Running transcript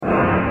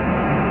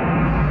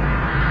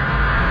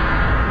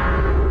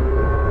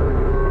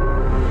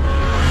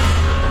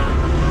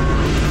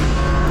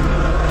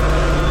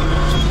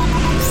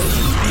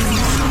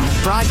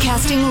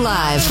Broadcasting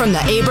live from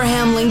the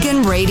Abraham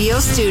Lincoln Radio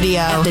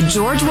Studio at the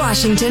George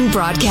Washington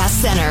Broadcast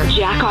Center.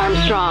 Jack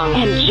Armstrong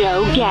and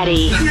Joe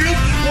Getty.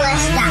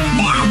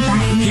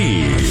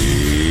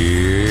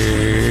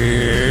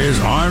 Here's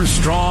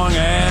Armstrong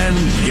and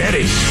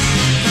Getty.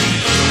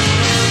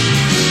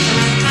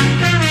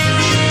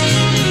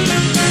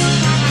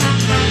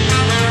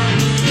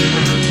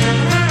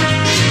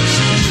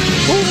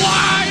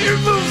 Live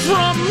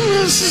from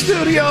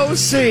Studio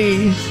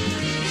C.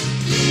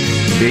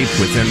 Deep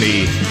within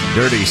the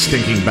dirty,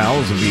 stinking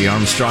bowels of the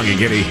Armstrong and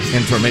Getty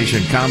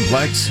Information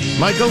Complex.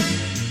 Michael,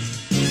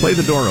 play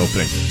the door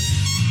opening.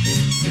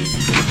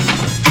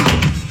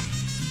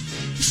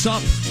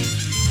 Sup?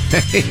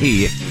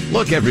 Hey,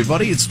 look,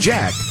 everybody, it's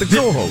Jack, the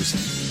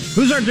co-host.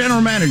 Who's our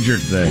general manager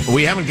today?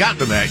 We haven't gotten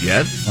to that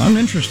yet. I'm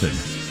interested.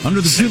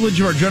 Under the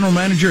tutelage of our general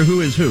manager, who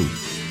is who?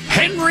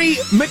 Henry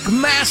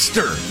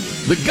McMaster,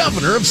 the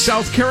governor of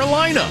South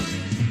Carolina.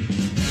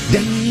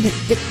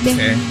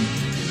 Okay.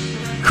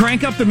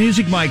 Crank up the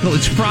music, Michael.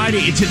 It's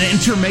Friday. It's an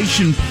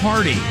intermission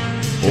party.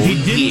 If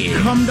you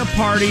didn't come to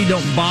party,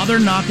 don't bother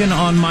knocking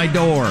on my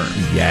door.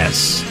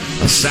 Yes,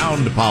 a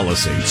sound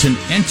policy. It's an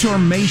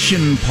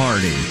intermission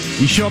party.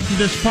 You show up to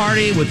this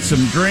party with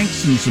some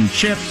drinks and some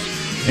chips,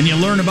 and you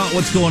learn about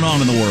what's going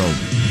on in the world.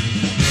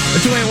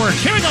 That's the way it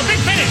works. Here we go. Big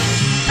finish.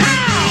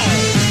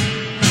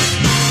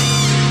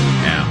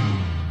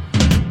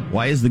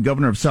 Why is the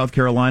governor of South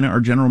Carolina our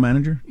general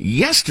manager?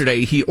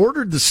 Yesterday, he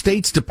ordered the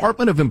state's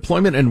Department of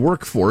Employment and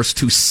Workforce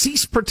to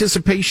cease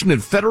participation in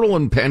federal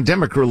and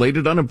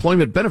pandemic-related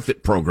unemployment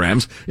benefit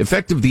programs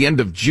effective the end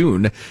of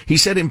June. He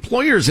said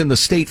employers in the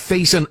state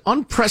face an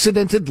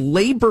unprecedented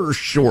labor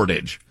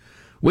shortage,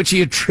 which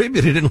he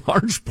attributed in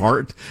large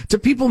part to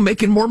people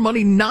making more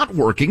money not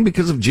working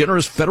because of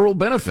generous federal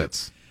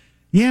benefits.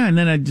 Yeah, and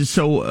then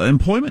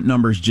employment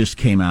numbers just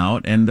came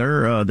out, and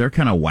they're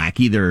kind of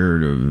wacky.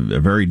 They're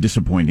very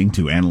disappointing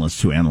to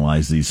analysts who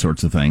analyze these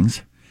sorts of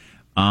things.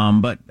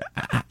 But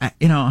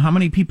how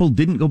many people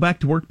didn't go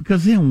back to work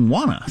because they didn't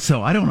wanna?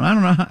 So I don't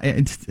know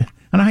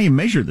how you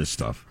measure this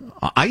stuff.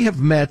 I have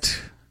met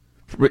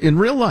in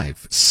real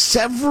life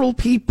several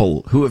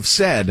people who have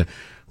said,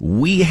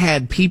 we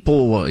had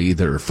people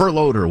either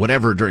furloughed or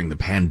whatever during the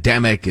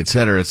pandemic, et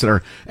cetera,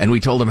 and we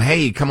told them,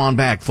 hey, come on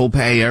back, full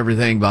pay,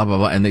 everything, blah, blah,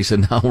 blah. And they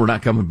said, no, we're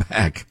not coming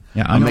back.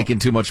 Yeah, I'm making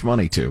too much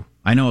money, too.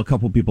 I know a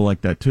couple people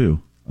like that,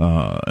 too.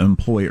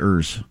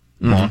 Employers,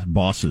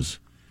 bosses,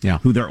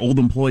 who their old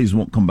employees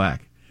won't come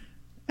back.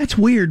 That's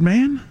weird,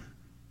 man.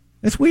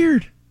 That's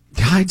weird.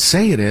 I'd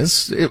say it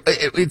is.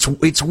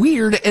 It's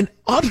weird and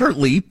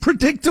utterly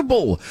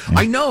predictable.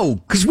 Yeah. I know,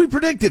 because we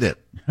predicted it.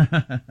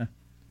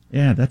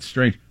 Yeah, that's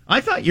strange.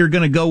 I thought you were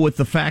going to go with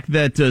the fact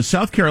that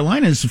South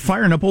Carolina is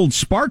firing up old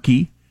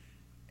Sparky,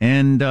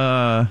 and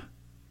I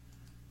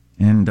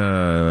don't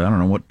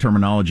know what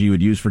terminology you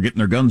would use for getting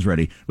their guns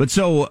ready. But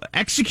so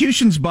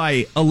executions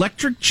by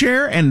electric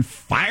chair and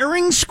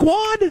firing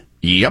squad?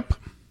 Yep.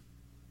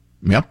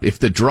 If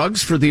the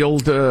drugs for the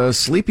old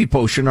sleepy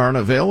potion aren't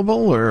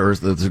available, or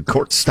the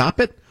courts stop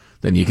it,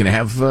 then you can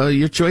have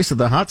your choice of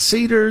the hot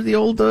seat or the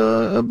old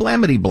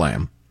blamity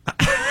blam.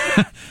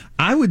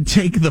 I would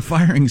take the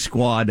firing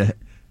squad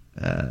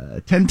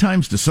 10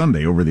 times to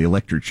Sunday over the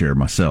electric chair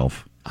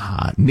myself.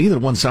 Neither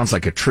one sounds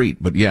like a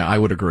treat, but yeah, I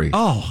would agree.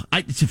 Oh,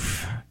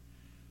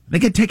 they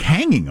could take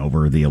hanging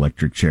over the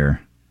electric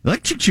chair. The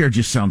electric chair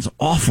just sounds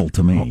awful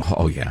to me.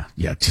 Oh yeah,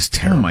 just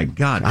terrible. Oh my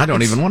God, I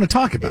don't even want to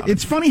talk about it.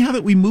 It's funny how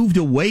that we moved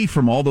away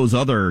from all those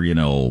other,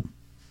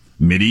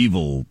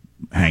 medieval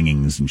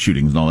hangings and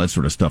shootings and all that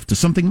sort of stuff to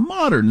something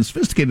modern and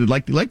sophisticated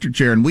like the electric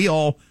chair, and we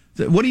all.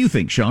 What do you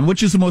think, Sean?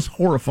 Which is the most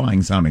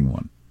horrifying sounding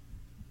one?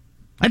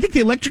 I think the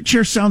electric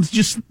chair sounds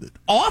just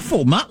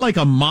awful, not like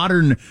a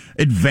modern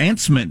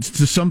advancement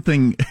to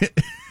something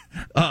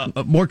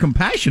more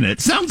compassionate.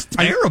 It sounds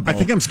terrible. I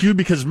think I'm skewed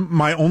because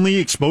my only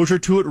exposure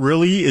to it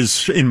really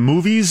is in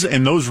movies,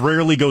 and those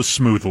rarely go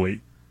smoothly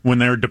when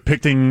they're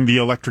depicting the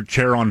electric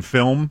chair on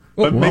film.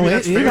 But maybe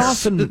that's fair.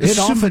 It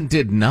often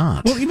did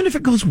not. Well, even if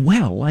it goes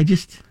well, I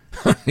just...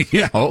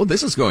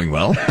 this is going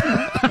well.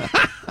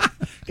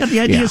 Got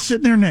the idea of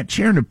sitting there in that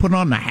chair and putting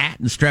on the hat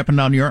and strapping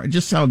down your arm. It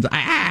just sounds,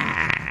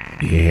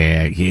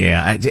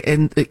 Yeah.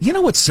 And you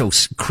know what's so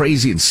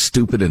crazy and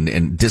stupid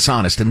and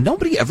dishonest, and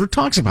nobody ever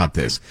talks about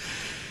this?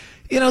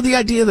 The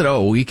idea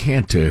that, we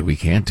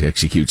can't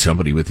execute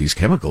somebody with these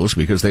chemicals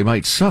because they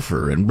might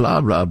suffer and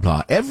blah, blah,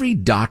 blah. Every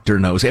doctor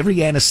knows, every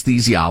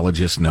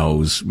anesthesiologist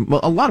knows, well,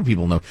 a lot of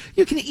people know,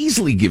 you can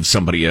easily give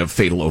somebody a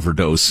fatal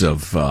overdose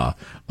of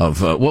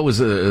what was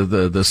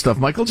the stuff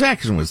Michael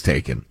Jackson was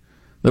taking?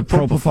 The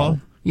propofol.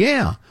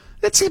 Yeah.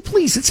 That's it,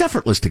 please. It's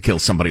effortless to kill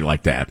somebody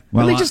like that.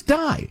 Well, they just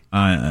die.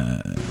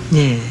 I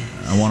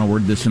want to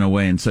word this in a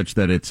way in such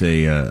that it's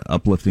a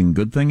uplifting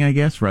good thing, I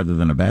guess, rather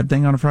than a bad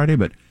thing on a Friday.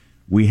 But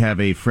we have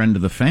a friend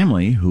of the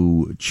family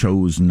who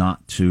chose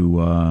not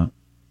to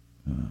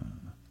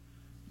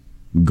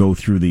go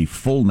through the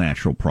full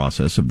natural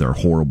process of their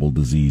horrible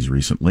disease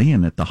recently.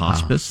 And at the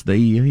hospice,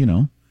 they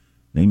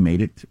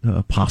made it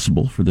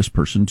possible for this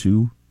person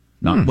to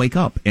not wake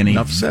up in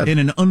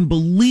an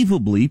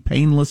unbelievably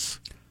painless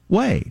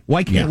way.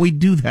 Why can't we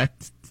do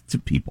that to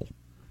people?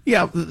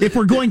 Yeah. If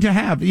we're going to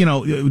have,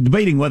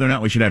 debating whether or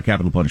not we should have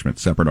capital punishment,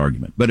 separate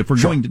argument. But if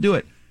we're going to do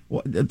it,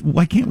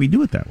 why can't we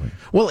do it that way?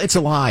 Well, it's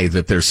a lie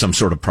that there's some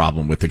sort of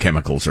problem with the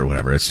chemicals or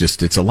whatever.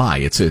 It's a lie.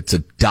 It's a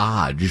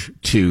dodge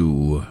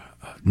to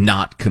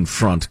not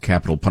confront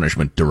capital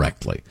punishment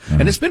directly.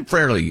 And it's been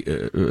fairly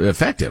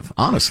effective,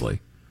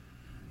 honestly.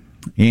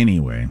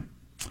 Anyway,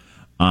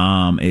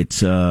 it's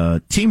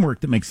teamwork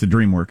that makes the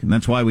dream work, and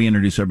that's why we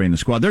introduce everybody in the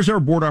squad. There's our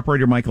board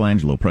operator,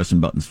 Michelangelo, pressing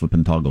buttons,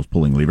 flipping toggles,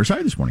 pulling levers. How are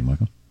you this morning,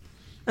 Michael?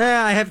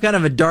 I have kind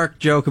of a dark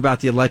joke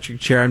about the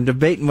electric chair. I'm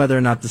debating whether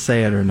or not to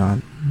say it or not.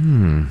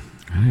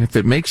 If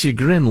it makes you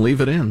grin,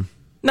 leave it in.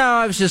 No,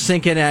 I was just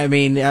thinking,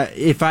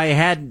 if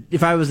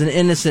I was an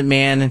innocent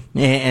man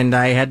and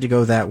I had to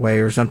go that way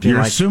or something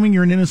You're assuming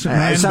you're an innocent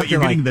man, but you're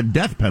getting the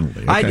death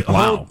penalty. Okay.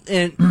 Wow.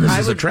 This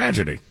is a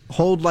tragedy.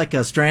 Hold like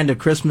a strand of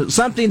Christmas,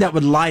 something that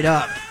would light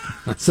up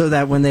so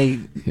that when they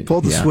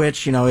pull the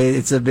switch,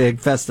 it's a big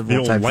festival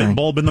the type old light thing.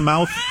 bulb in the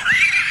mouth.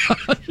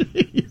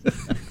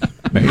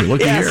 Hey,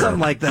 look here. Something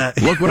like that.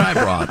 Look what I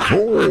brought.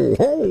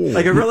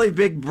 Like a really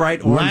big,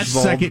 bright orange Last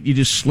bulb. second, you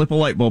just slip a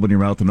light bulb in your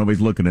mouth and nobody's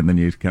looking, and then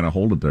you kind of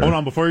hold it there. Hold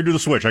on, before you do the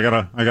switch, I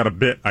got a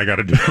bit I got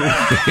to do.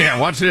 Yeah,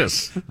 watch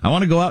this. I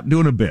want to go out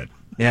doing a bit.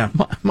 Yeah,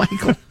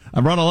 Michael. I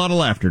brought a lot of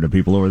laughter to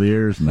people over the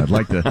years, and I'd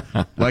like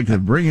to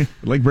bring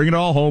it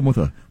all home with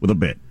a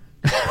bit.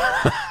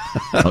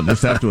 I'll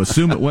just have to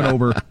assume it went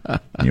over.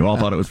 And you all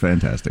thought it was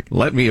fantastic.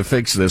 Let me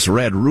affix this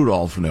red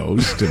Rudolph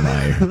nose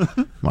to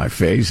my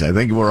face. I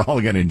think we're all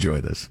going to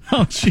enjoy this.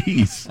 Oh,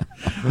 jeez.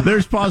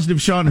 There's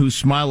positive Sean, whose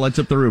smile lights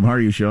up the room. How are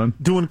you, Sean?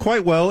 Doing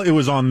quite well. It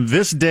was on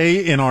this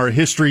day in our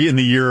history in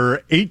the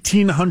year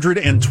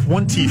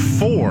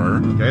 1824.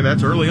 Okay,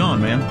 that's early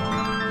on, man.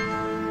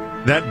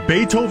 That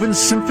Beethoven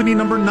Symphony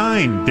No.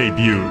 9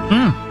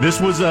 debuted.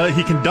 This was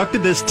he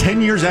conducted this 10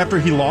 years after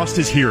he lost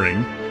his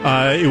hearing.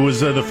 It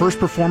was the first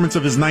performance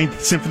of his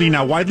Ninth Symphony,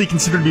 now widely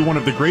considered to be one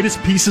of the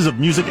greatest pieces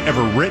of music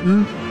ever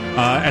written.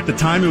 At the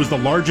time, it was the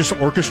largest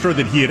orchestra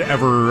that he had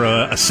ever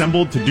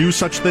assembled to do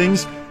such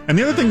things. And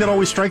the other thing that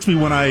always strikes me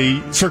when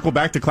I circle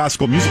back to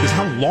classical music is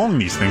how long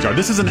these things are.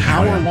 This is an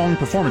hour-long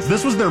performance.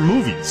 This was their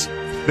movies.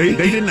 They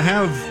didn't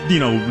have,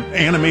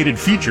 animated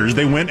features.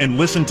 They went and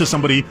listened to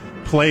somebody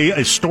play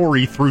a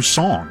story through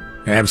song.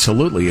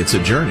 Absolutely. It's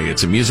a journey.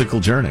 It's a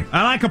musical journey.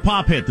 I like a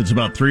pop hit that's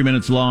about 3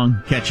 minutes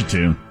long. Catchy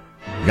tune.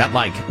 Got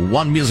like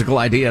one musical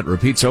idea. It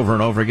repeats over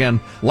and over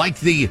again. Like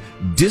the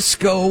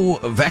disco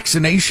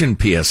vaccination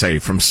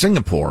PSA from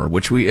Singapore,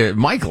 which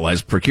Michael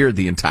has procured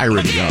the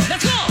entirety of.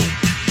 Let's go!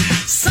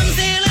 Something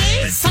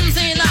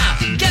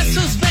guess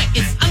who's back?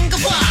 It's Uncle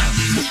Bob.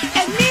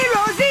 And me,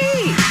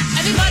 Rosie.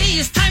 Everybody,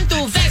 it's time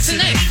to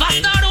vaccinate.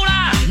 Faster,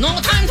 Lola. No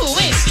time to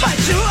waste. But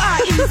you are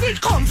easy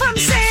confirm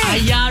say.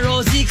 Aya,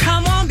 Rosie,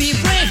 come on, be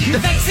brave. The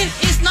vaccine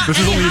is not This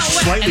is only anyhow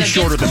wet, slightly and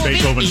shorter than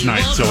against Beethoven's COVID,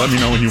 Ninth, so let me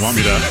know when you want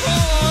me to.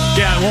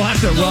 Yeah, we'll have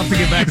to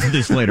get back to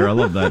this later. I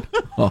love that.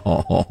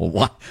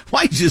 Oh,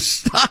 why'd you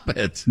stop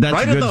it? That's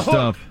Right at good the hook.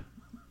 stuff.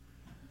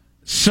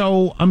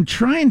 So I'm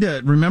trying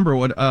to remember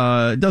what.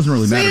 It doesn't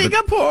really matter.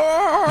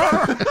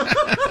 Singapore!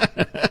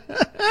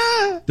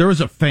 There was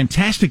a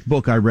fantastic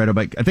book I read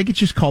about. I think it's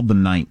just called The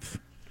Ninth.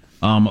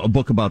 A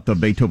book about the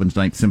Beethoven's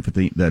Ninth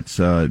Symphony that's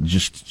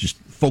just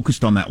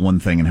focused on that one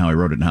thing and how he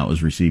wrote it and how it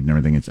was received and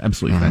everything. It's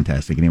absolutely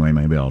fantastic. Anyway,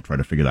 maybe I'll try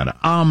to figure that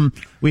out.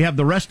 We have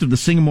the rest of the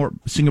Singapore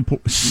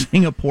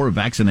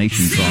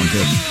vaccination song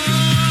too.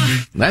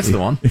 That's the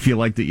one. If you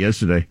liked it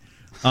yesterday.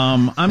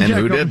 I'm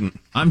who didn't?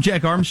 I'm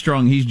Jack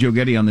Armstrong. He's Joe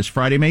Getty on this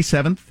Friday, May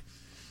 7th,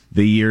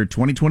 the year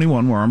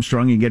 2021. We're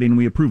Armstrong and Getty, and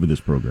we approve of this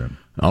program.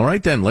 All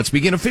right, then. Let's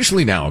begin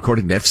officially now,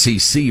 according to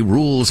FCC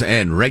rules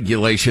and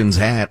regulations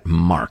at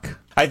Mark.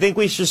 I think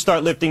we should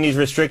start lifting these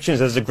restrictions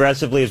as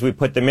aggressively as we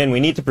put them in. We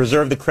need to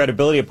preserve the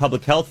credibility of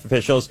public health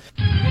officials.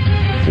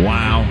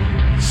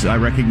 Wow. So I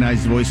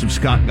recognize the voice of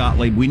Scott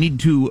Gottlieb. We need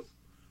to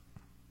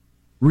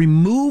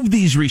remove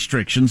these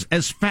restrictions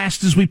as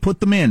fast as we put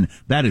them in.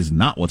 That is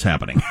not what's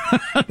happening.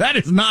 That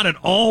is not at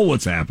all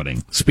what's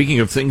happening. Speaking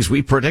of things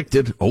we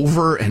predicted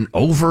over and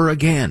over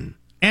again.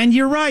 And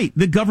you're right.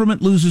 The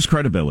government loses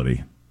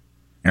credibility.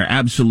 You're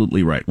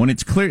absolutely right. When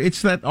it's clear,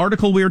 it's that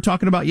article we were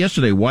talking about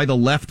yesterday, why the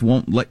left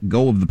won't let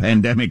go of the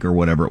pandemic or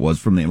whatever it was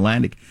from the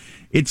Atlantic.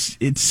 It's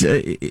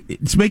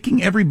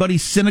making everybody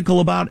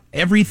cynical about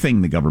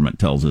everything the government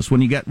tells us.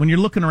 When you're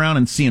looking around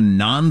and seeing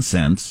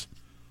nonsense,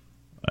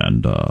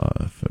 and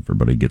if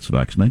everybody gets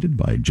vaccinated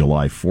by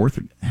July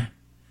 4th,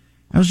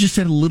 I was just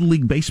at a Little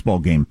League baseball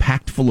game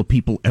packed full of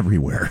people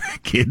everywhere.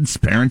 Kids,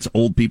 parents,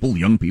 old people,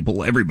 young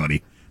people,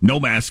 everybody. No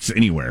masks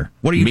anywhere.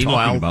 What are you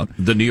talking about?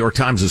 The New York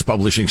Times is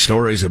publishing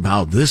stories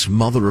about this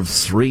mother of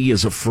three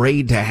is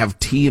afraid to have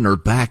tea in her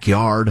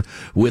backyard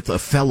with a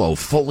fellow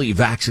fully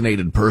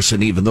vaccinated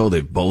person, even though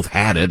they've both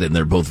had it and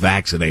they're both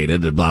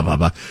vaccinated and blah, blah,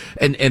 blah.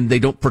 And they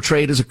don't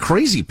portray it as a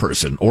crazy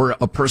person or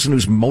a person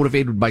who's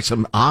motivated by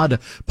some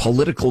odd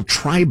political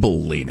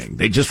tribal leaning.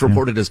 They just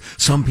report it as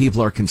some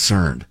people are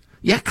concerned.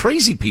 Yeah,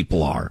 crazy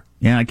people are.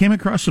 Yeah, I came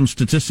across some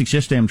statistics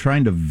yesterday. I'm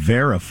trying to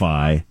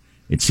verify.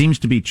 It seems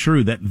to be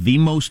true that the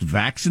most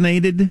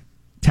vaccinated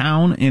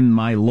town in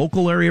my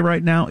local area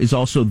right now is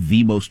also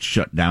the most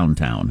shut down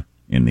town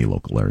in the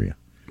local area.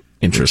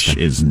 Interesting.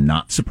 Which is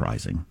not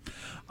surprising.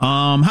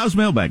 How's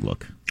mailbag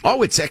look?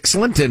 Oh, it's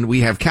excellent, and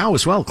we have Cow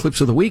as well. Clips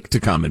of the week to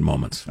come in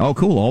moments. Oh,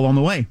 cool. All on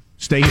the way.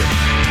 Stay here.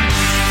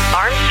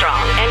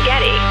 Armstrong and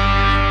Getty.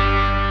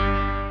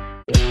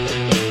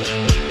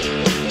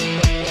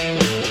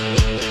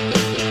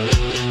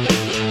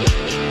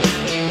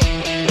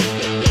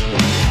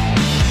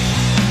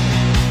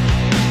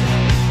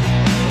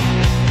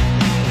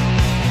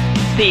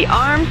 The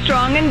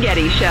Armstrong and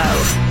Getty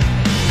Show.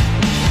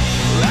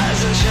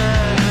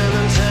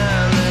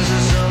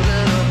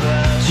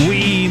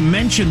 We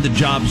mentioned the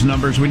jobs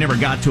numbers. We never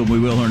got to them. We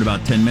will in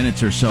about 10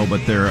 minutes or so,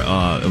 but they're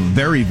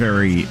very,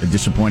 very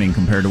disappointing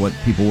compared to what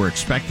people were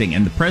expecting.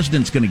 And the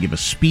president's going to give a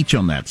speech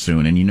on that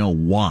soon, and you know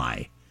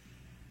why.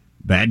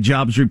 Bad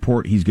jobs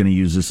report, he's going to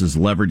use this as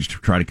leverage to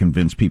try to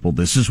convince people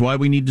this is why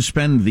we need to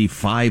spend the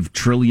 $5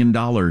 trillion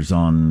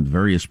on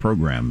various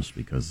programs,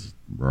 because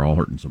we're all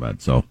hurting so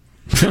bad. So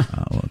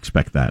we'll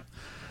expect that.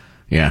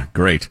 Yeah,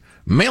 great.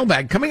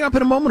 Mailbag coming up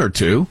in a moment or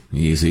two.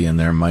 Easy in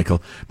there,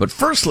 Michael. But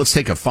first, let's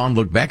take a fond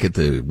look back at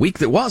the week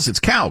that was. It's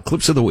Cow,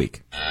 Clips of the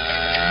Week.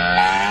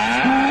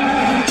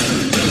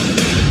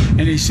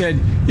 And he said,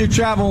 you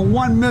travel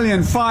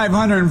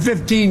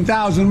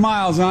 1,515,000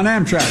 miles on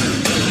Amtrak.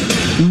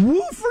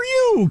 Woo for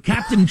you,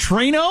 Captain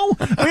Trano.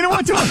 I mean,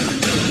 what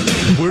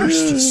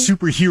Worst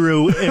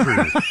superhero ever.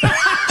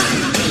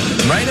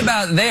 Right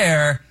about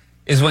there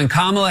is when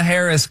Kamala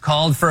Harris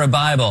called for a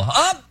Bible.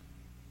 Up!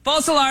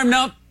 False alarm,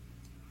 nope.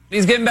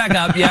 He's getting back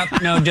up.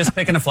 Yep, no, just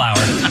picking a flower.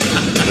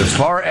 As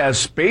far as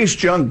space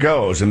junk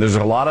goes, and there's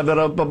a lot of it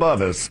up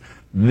above us,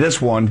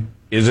 this one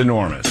is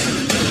enormous.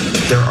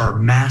 There are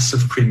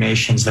massive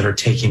cremations that are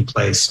taking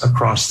place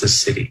across this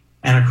city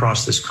and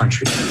across this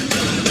country.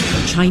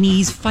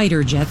 Chinese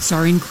fighter jets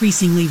are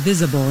increasingly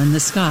visible in the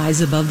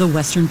skies above the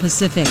Western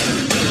Pacific.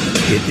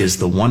 It is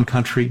the one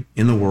country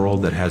in the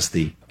world that has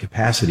the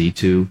capacity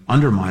to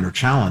undermine or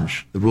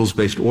challenge the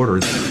rules-based order.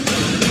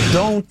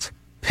 Don't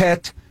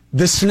pet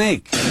the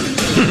snake.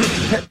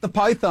 Pet the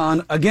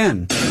python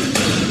again.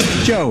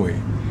 Joey,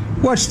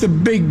 what's the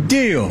big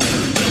deal?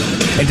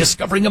 And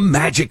discovering a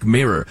magic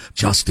mirror,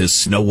 just as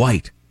Snow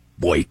White.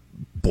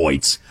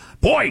 Boits,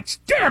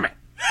 damn it!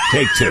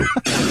 Take two.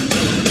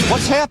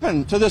 What's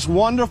happened to this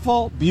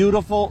wonderful,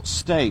 beautiful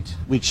state?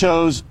 We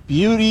chose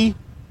beauty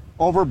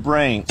over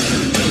brains.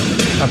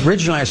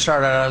 Originally, I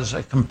started out as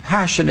a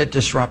compassionate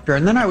disruptor,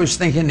 and then I was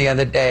thinking the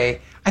other day,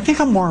 I think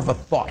I'm more of a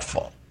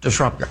thoughtful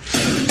disruptor.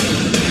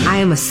 I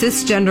am a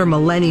cisgender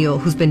millennial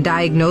who's been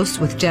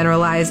diagnosed with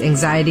generalized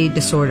anxiety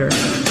disorder.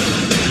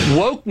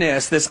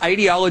 Wokeness, this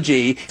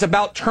ideology, it's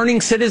about turning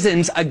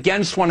citizens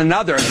against one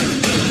another. Look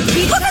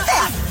at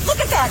that! Look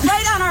at that,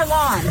 right on our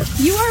lawn.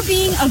 You are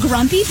being a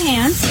grumpy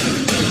pants.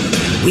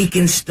 We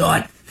can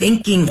start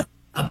thinking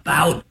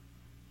about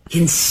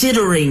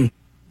considering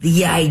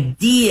the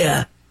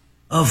idea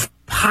of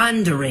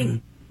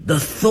pondering the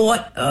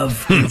thought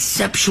of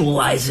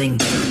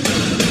conceptualizing.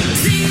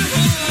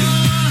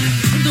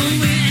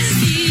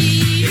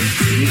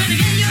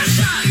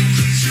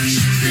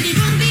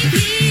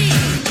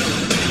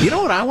 You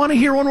know what I want to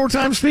hear one more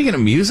time, speaking of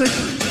music?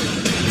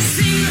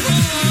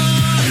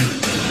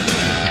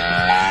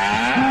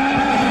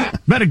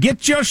 Better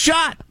get your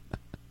shot.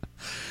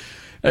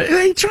 Are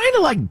they trying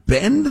to,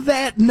 bend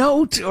that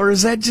note, or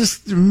is that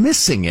just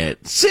missing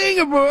it? Sing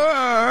a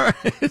more.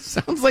 It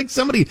sounds like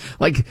somebody,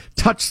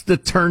 touched the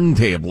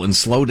turntable and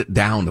slowed it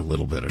down a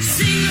little bit or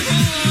something.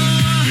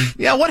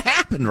 Yeah, what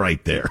happened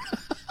right there?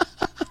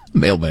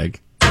 Mailbag.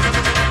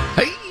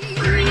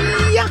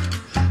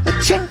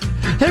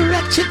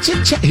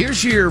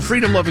 Here's your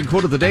freedom-loving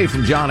quote of the day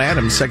from John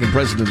Adams, second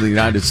president of the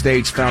United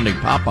States, founding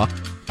papa.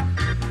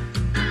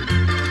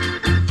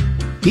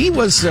 He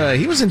was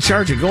in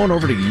charge of going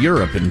over to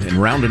Europe and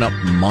rounding up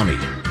money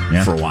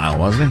for a while,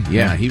 wasn't he?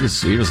 Yeah, he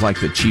was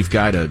like the chief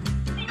guy to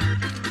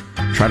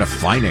try to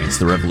finance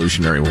the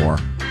Revolutionary War.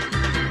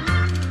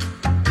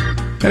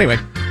 Anyway,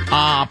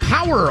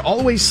 power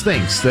always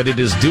thinks that it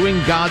is doing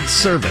God's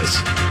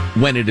service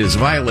when it is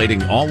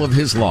violating all of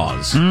his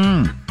laws.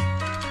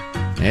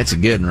 That's a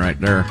good one right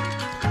there.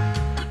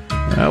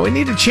 We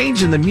need a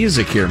change in the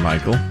music here,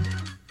 Michael.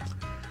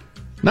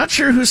 Not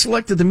sure who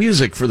selected the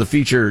music for the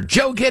feature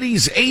Joe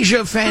Getty's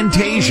Asia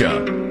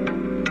Fantasia,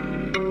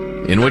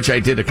 in which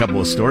I did a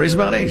couple of stories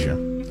about Asia.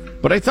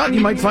 But I thought you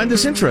might find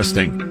this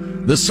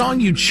interesting. The song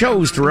you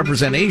chose to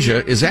represent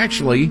Asia is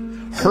actually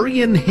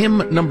Hurricane Hymn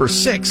number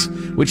 6,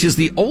 which is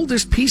the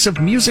oldest piece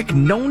of music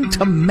known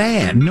to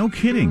man. No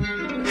kidding.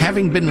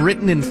 Having been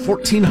written in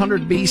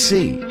 1400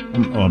 BC.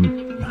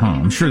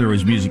 I'm sure there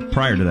was music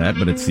prior to that,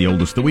 but it's the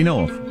oldest that we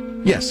know of.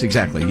 Yes,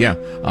 exactly, yeah.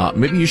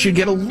 Maybe you should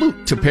get a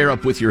lute to pair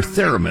up with your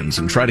theremins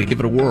and try to give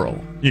it a whirl.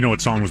 You know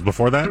what song was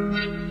before that?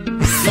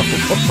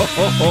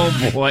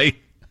 Oh, boy.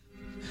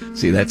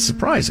 See, that's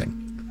surprising.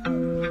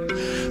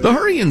 The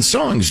Hurrian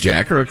Songs,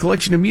 Jack, are a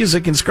collection of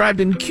music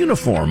inscribed in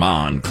cuneiform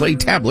on clay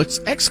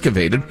tablets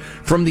excavated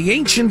from the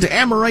ancient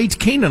Amorite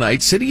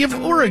Canaanite city of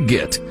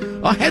Uragit,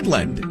 a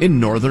headland in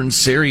northern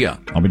Syria.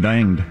 I'll be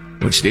danged.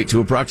 Which date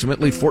to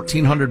approximately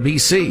 1400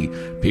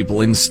 BC.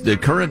 People in the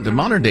current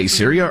modern-day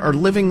Syria are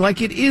living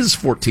like it is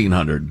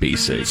 1400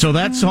 BC. So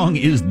that song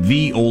is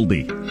the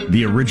oldie,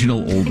 the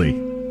original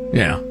oldie.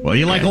 Yeah. Well,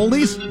 you like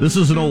oldies? This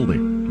is an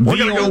oldie. We're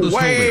going to go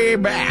way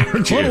oldie. back. A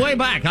little way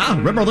back, huh?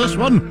 Remember this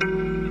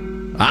one?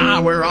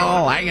 We're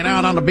all hanging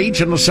out on the beach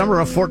in the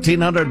summer of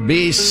 1400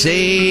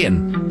 BC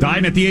and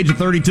dying at the age of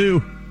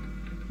 32.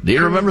 Do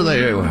you remember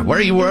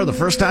where you were the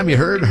first time you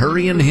heard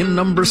Hurrian Hymn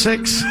number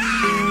 6?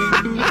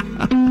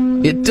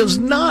 It does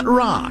not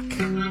rock.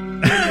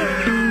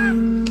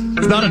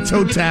 It's not a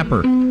toe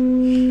tapper.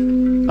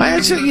 I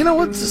actually, you know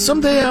what?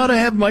 Someday I ought to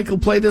have Michael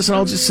play this, and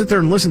I'll just sit there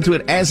and listen to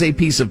it as a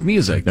piece of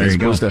music, as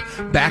opposed to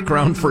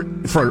background for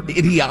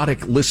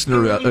idiotic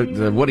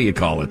listener. What do you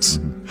call it?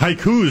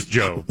 Haikus,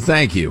 Joe.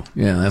 Thank you.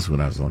 Yeah, that's what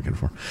I was looking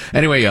for.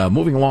 Anyway,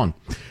 moving along.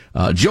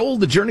 Joel,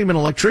 the journeyman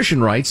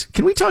electrician, writes,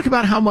 "Can we talk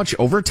about how much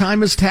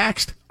overtime is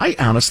taxed? I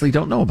honestly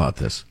don't know about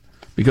this."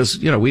 Because,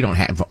 we don't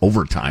have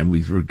overtime.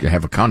 We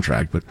have a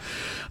contract. But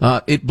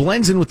it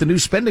blends in with the new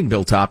spending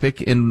bill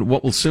topic in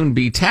what will soon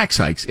be tax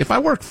hikes. If I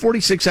work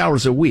 46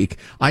 hours a week,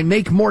 I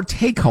make more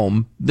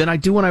take-home than I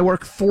do when I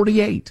work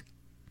 48.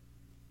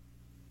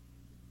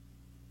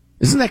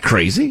 Isn't that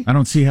crazy? I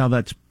don't see how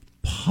that's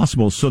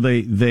possible. So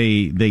they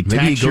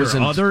tax your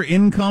other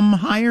income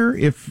higher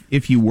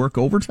if you work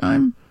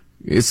overtime?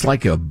 It's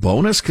like a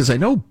bonus, because I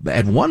know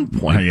at one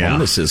point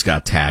bonuses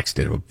got taxed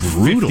at a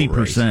brutal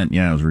 50%. rate.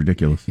 Yeah, it was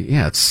ridiculous.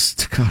 Yeah,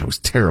 it was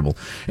terrible.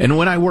 And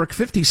when I work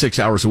 56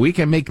 hours a week,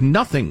 I make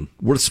nothing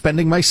worth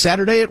spending my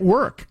Saturday at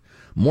work.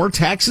 More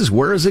taxes,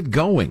 where is it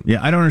going?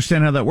 Yeah, I don't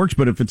understand how that works,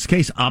 but if it's the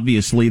case,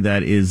 obviously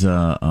that is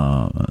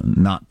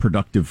not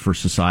productive for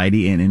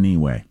society in any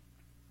way.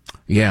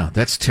 Yeah,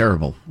 that's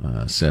terrible.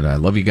 Said, I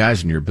love you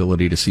guys and your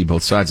ability to see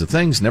both sides of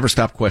things. Never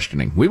stop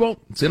questioning. We won't.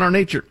 It's in our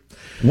nature.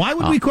 Why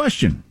would we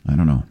question? I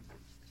don't know.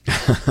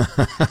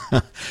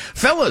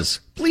 Fellas,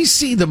 please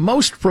see the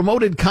most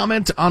promoted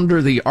comment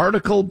under the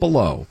article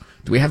below.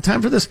 Do we have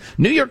time for this?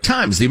 New York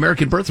Times, the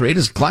American birth rate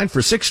has declined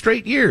for 6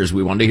 straight years.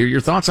 We want to hear your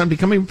thoughts on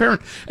becoming a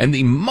parent. And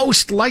the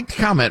most liked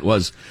comment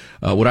was,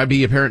 would I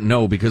be a parent?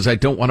 No, because I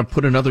don't want to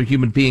put another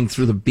human being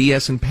through the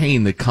BS and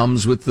pain that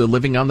comes with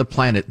living on the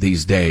planet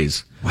these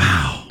days.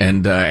 Wow.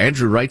 And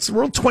Andrew writes, the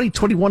world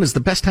 2021 is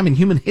the best time in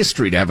human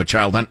history to have a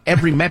child on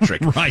every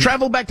metric. Right.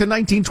 Travel back to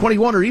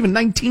 1921 or even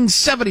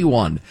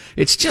 1971.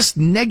 It's just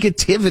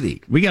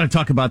negativity. We got to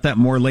talk about that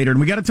more later. And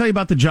we got to tell you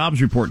about the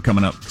jobs report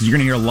coming up, because you're going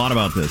to hear a lot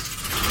about this.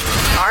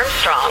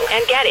 Armstrong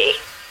and Getty.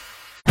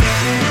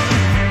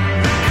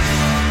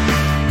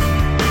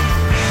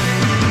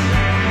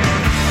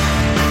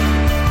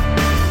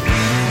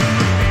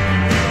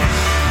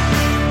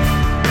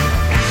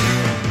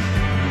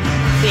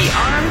 The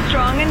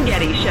Armstrong and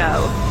Getty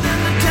Show.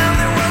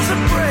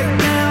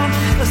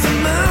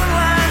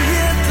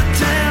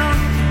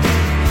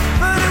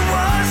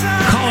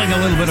 Calling a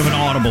little bit of an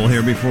audible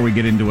here before we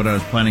get into what I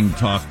was planning to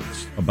talk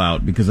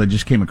about, because I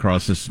just came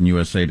across this in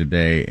USA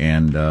Today,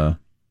 and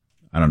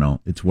I don't know,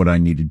 it's what I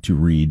needed to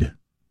read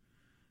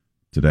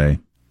today.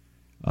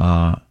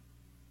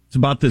 It's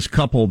about this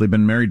couple. They've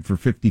been married for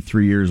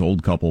 53 years,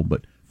 old couple,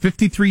 but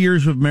 53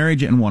 years of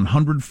marriage and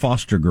 100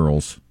 foster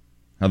girls.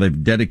 How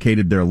they've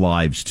dedicated their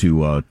lives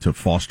to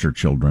foster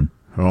children.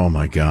 Oh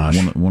my gosh!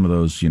 One of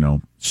those,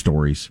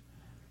 stories.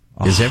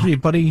 Is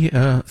everybody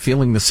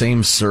feeling the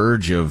same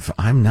surge of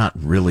I'm not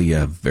really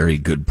a very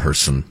good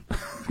person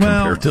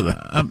compared to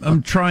that?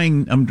 I'm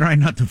trying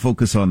not to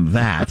focus on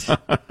that.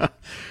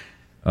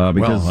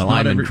 Because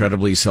I'm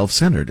incredibly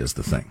self-centered is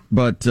the thing.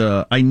 But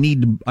I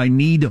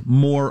need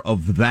more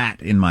of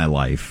that in my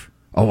life.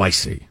 Oh, I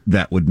see.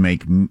 That would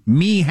make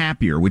me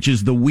happier, which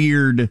is the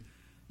weird,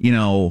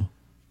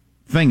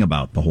 thing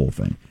about the whole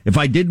thing. If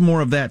I did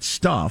more of that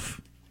stuff,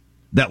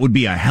 that would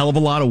be a hell of a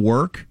lot of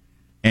work,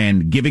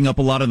 and giving up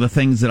a lot of the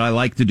things that I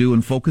like to do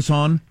and focus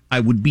on, I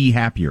would be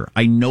happier.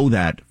 I know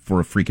that for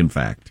a freaking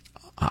fact.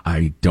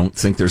 I don't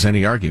think there's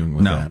any arguing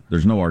with that. No,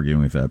 there's no arguing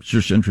with that. It's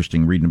just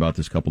interesting reading about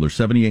this couple. They're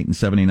 78 and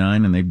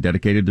 79, and they've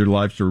dedicated their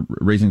lives to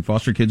raising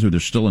foster kids who they're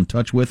still in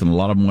touch with, and a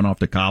lot of them went off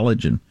to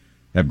college and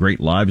have great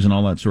lives and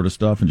all that sort of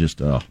stuff, and just,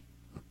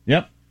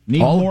 yep.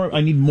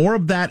 I need more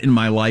of that in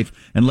my life,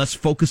 and less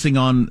focusing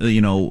on,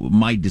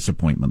 my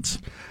disappointments.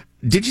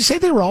 Did you say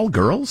they were all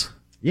girls?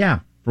 Yeah,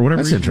 for whatever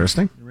reason. That's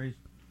interesting.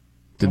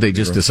 Did they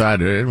just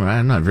decide,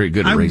 I'm not very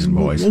good at raising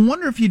boys? I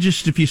wonder if you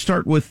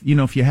start with,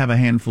 if you have a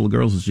handful of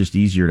girls, it's just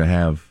easier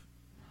to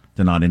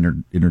not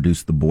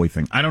introduce the boy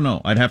thing. I don't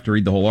know. I'd have to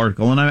read the whole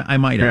article, and I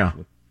might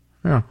have.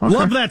 Yeah. Okay.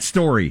 Love that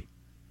story.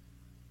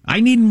 I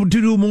need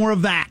to do more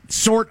of that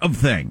sort of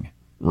thing.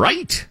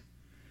 Right.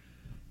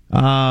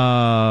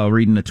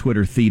 Reading a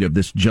Twitter feed of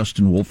this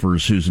Justin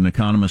Wolfers, who's an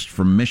economist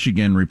from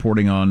Michigan,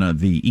 reporting on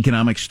the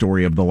economic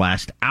story of the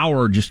last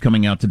hour just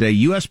coming out today.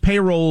 U.S.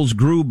 payrolls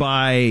grew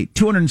by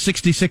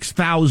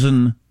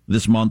 266,000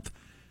 this month.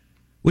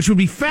 which would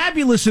be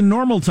fabulous in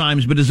normal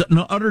times, but is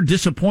an utter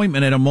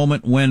disappointment at a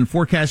moment when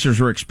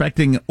forecasters are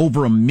expecting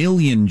over 1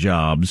 million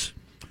jobs.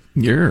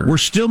 Yeah. We're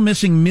still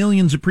missing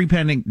millions of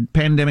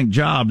pre-pandemic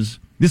jobs.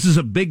 This is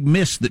a big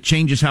miss that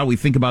changes how we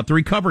think about the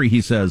recovery,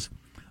 he says.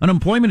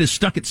 Unemployment is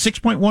stuck at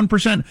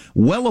 6.1%,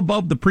 well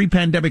above the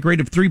pre-pandemic rate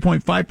of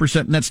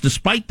 3.5%, and that's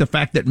despite the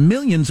fact that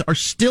millions are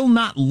still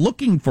not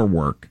looking for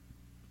work.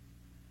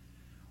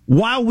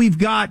 While we've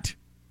got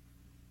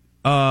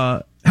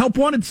help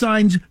wanted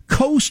signs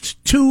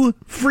coast to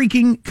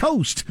freaking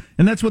coast.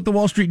 And that's what the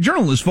Wall Street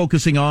Journal is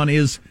focusing on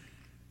is,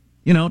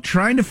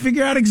 trying to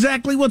figure out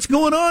exactly what's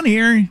going on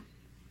here.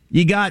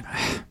 You got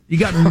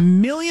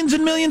millions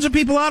and millions of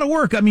people out of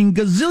work. I mean,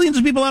 gazillions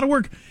of people out of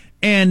work.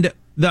 And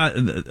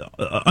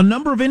a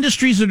number of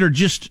industries that are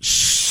just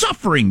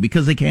suffering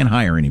because they can't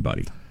hire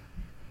anybody.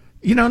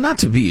 Not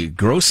to be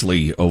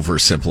grossly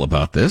oversimple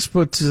about this,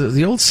 but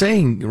the old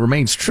saying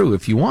remains true.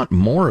 If you want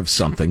more of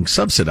something,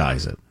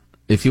 subsidize it.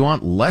 If you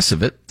want less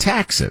of it,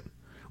 tax it.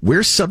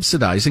 We're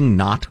subsidizing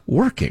not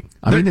working.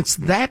 I mean, it's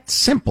that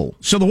simple.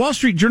 So the Wall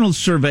Street Journal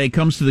survey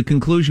comes to the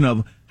conclusion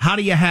of how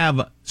do you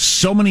have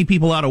so many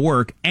people out of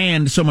work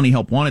and so many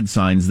help wanted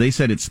signs? They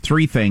said it's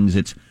 3 things.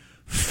 It's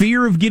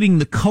fear of getting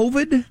the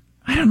COVID.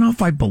 I don't know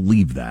if I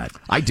believe that.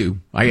 I do.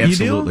 I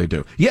absolutely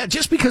do. Yeah,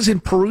 just because in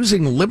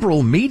perusing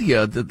liberal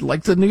media,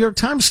 like the New York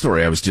Times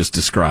story I was just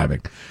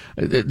describing,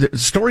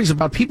 stories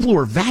about people who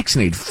are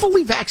vaccinated,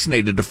 fully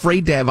vaccinated,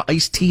 afraid to have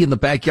iced tea in the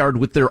backyard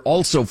with their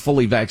also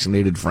fully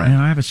vaccinated friend.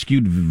 I have a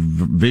skewed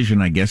vision,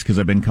 I guess, because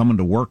I've been coming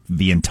to work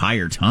the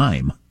entire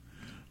time.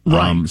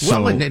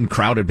 Right. In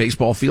crowded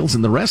baseball fields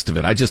and the rest of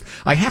it.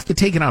 I have to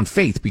take it on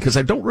faith because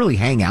I don't really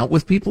hang out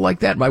with people like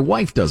that. My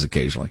wife does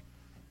occasionally.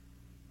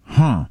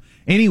 Huh.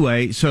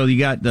 Anyway, so you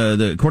got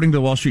according to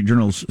the Wall Street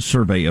Journal's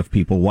survey of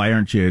people, why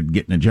aren't you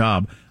getting a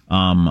job?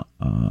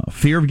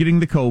 Fear of getting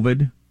the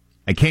COVID.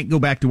 I can't go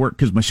back to work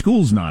because my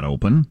school's not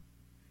open.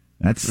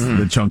 That's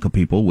the chunk of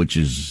people, which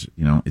is,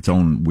 its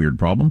own weird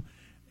problem.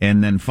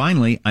 And then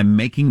finally, I'm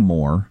making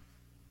more,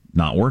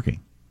 not working.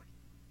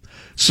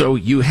 So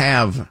you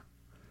have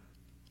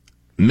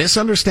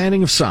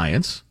misunderstanding of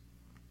science,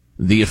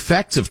 the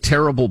effects of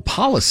terrible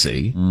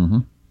policy,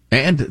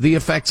 and the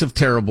effects of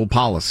terrible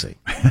policy.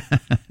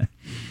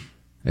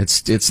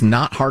 It's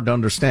not hard to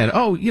understand.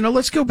 Oh,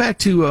 let's go back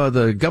to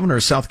the governor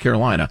of South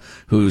Carolina,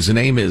 whose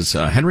name is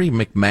Henry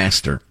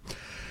McMaster.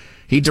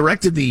 He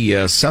directed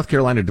the South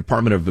Carolina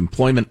Department of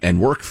Employment and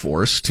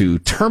Workforce to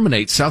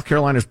terminate South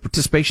Carolina's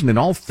participation in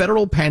all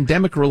federal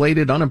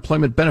pandemic-related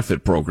unemployment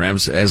benefit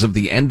programs as of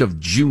the end of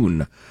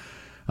June.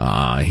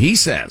 He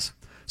says,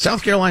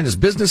 South Carolina's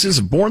businesses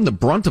have borne the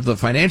brunt of the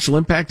financial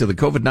impact of the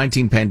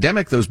COVID-19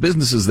 pandemic. Those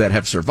businesses that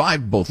have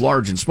survived, both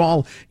large and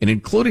small, and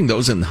including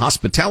those in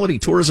hospitality,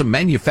 tourism,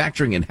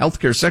 manufacturing, and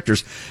healthcare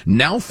sectors,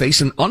 now face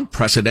an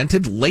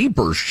unprecedented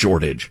labor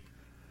shortage.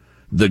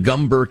 The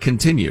Gumber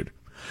continued.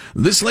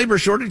 This labor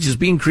shortage is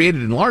being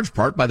created in large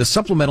part by the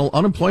supplemental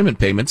unemployment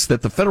payments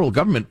that the federal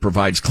government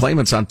provides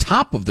claimants on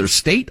top of their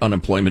state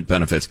unemployment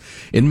benefits.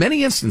 In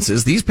many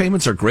instances, these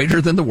payments are greater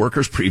than the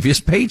workers'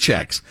 previous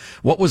paychecks.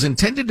 What was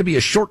intended to be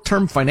a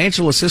short-term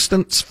financial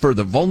assistance for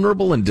the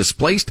vulnerable and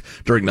displaced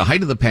during the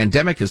height of the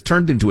pandemic has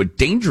turned into a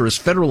dangerous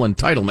federal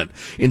entitlement,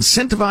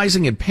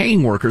 incentivizing and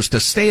paying workers to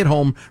stay at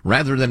home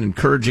rather than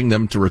encouraging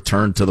them to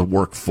return to the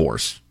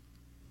workforce.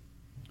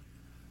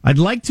 I'd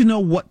like to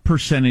know what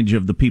percentage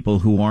of the people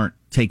who aren't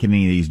taking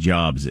any of these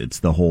jobs, it's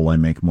the whole I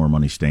make more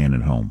money staying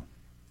at home.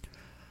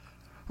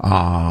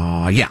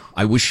 Yeah,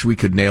 I wish we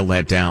could nail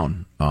that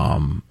down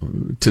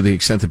to the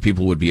extent that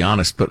people would be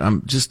honest. But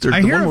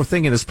one more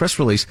thing in this press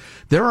release.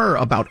 There are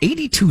about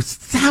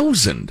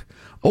 82,000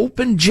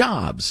 open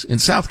jobs in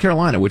South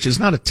Carolina, which is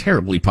not a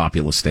terribly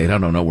populous state. I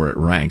don't know where it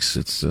ranks.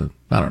 It's, I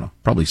don't know,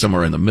 probably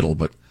somewhere in the middle,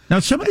 but. Now,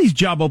 some of these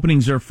job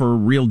openings are for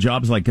real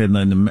jobs, like in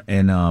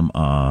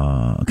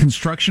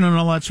construction and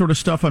all that sort of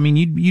stuff. I mean,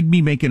 you'd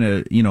be making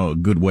a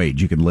good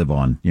wage you could live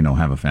on,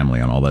 have a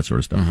family on, all that sort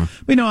of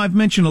stuff. But, I've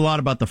mentioned a lot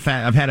about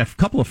I've had a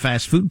couple of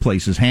fast food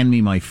places hand me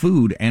my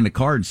food and a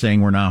card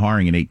saying we're now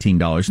hiring at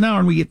 $18 an hour,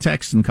 and we get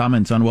texts and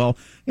comments on,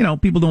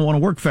 people don't want to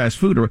work fast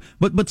food,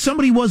 but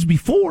somebody was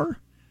before.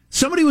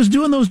 Somebody was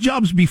doing those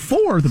jobs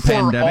before the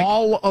pandemic. For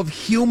all of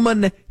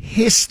human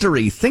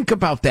history. Think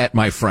about that,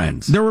 my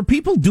friends. There were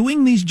people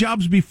doing these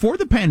jobs before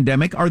the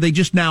pandemic. Are they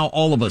just now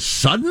all of a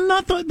sudden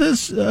not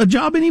a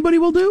job anybody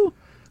will do?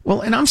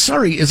 Well, and I'm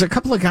sorry, as a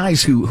couple of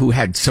guys who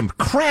had some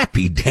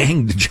crappy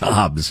danged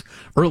jobs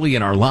early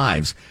in our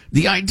lives,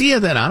 the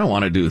idea that I don't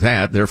want to do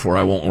that, therefore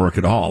I won't work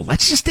at all,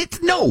 that's just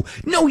it. No,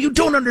 you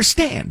don't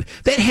understand.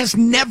 That has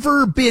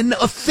never been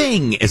a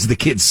thing, as the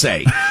kids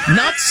say.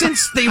 Not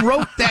since they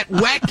wrote that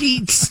wacky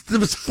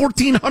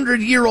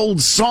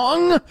 1,400-year-old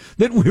song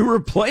that we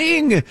were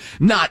playing.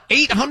 Not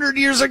 800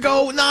 years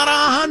ago, not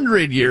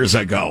 100 years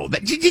ago.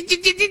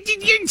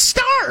 You'd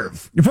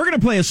starve. If we're going to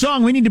play a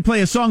song, we need to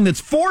play a song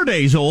that's 4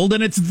 days old,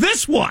 and it's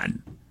this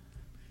one.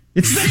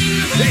 It's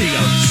this. There you go.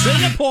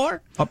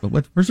 Singapore. Oh,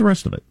 where's the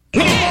rest of it?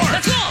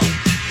 Let's go.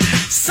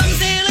 Some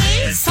say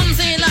late, some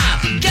say loud.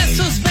 Guess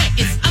who's back?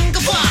 It's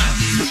Uncle Bob.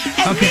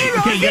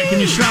 Okay, can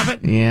you stop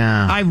it?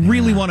 Yeah. I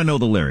really want to know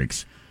the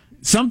lyrics.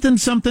 Something.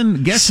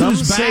 Guess Some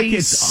who's back? say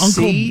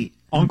It's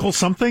Uncle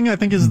something, I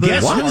think is the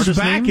Guess who's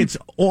back? name? It's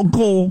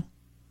Uncle.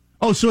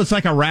 Oh, so it's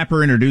like a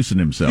rapper introducing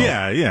himself.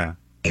 Yeah.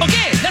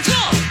 Okay, let's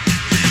go.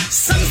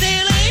 Some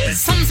say lay,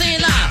 some say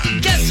la.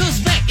 Guess who's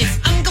back? It's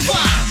Uncle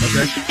Bois.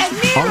 Okay.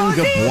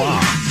 Uncle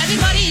Bois.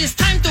 Everybody, it's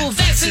time to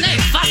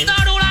vaccinate. Faster,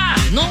 Lola.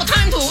 No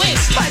time to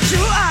waste. But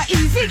you are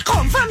easy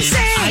confirm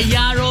say.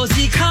 Aya,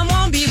 Rosie, come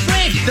on, be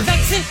brave. The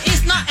vaccine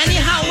is not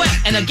anyhow wet,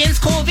 and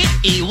against COVID,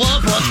 it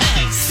will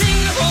protect.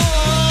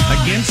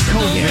 Singapore. Against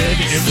COVID,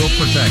 it will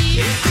protect.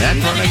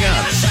 That part I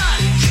got.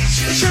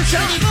 Sure.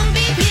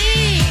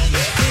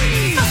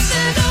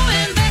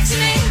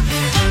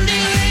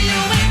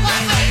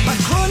 But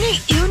chronic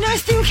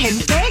illness still can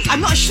take.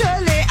 I'm not sure,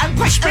 I'm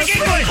quite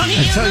speaking.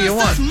 I tell you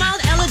what.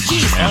 Mild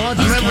allergies. I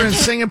remember in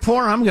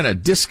Singapore, I'm going to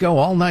disco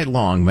all night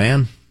long,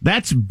 man.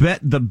 That's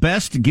the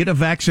best get a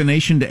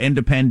vaccination to end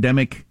a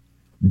pandemic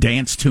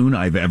dance tune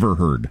I've ever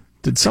heard.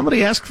 Did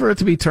somebody ask for it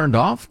to be turned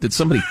off? Did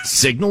somebody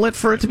signal it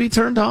for it to be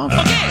turned off?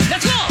 Okay,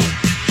 let's go.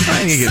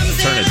 I think you can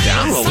turn it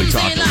down while we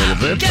talk a little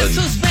bit. Guess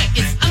who's back?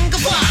 It's Uncle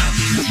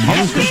Bois.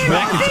 Uncle's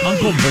back. It's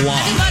Uncle Bois.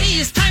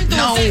 Everybody, it's time to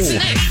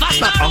vaccinate.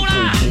 Faster,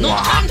 Lola. No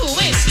time to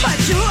waste. But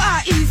you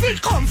are easy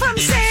confirm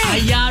say.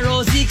 Aya,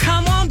 Rosie,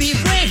 come on, be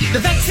brave. The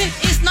vaccine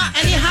is not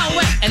anyhow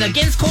wet, and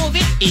against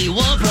COVID, it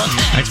will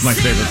protect. That's my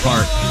favorite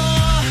part.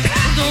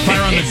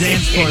 Fire on the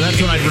dance floor.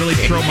 That's when I'd really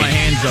throw my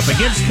hands up.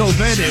 Against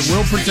COVID, it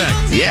will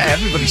protect. Yeah,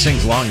 everybody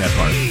sings along that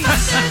part.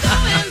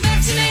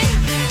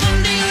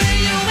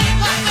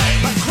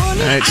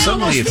 All right,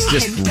 suddenly it's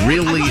just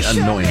really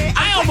annoying.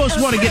 I almost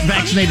want to get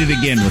vaccinated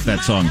again with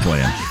that song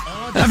playing.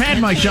 I've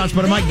had my shots,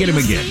 but I might get them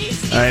again.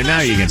 All right, now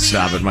you can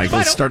stop it, Michael.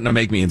 It's starting to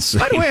make me insane.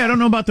 By the way, I don't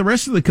know about the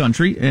rest of the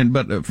country,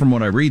 but from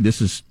what I read, this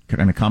is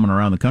kind of common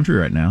around the country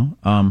right now.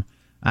 I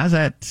was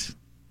at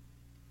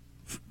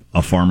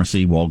a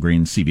pharmacy,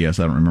 Walgreens, CVS,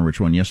 I don't remember which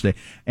one yesterday.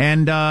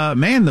 And,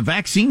 man, the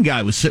vaccine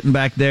guy was sitting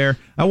back there.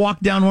 I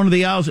walked down one of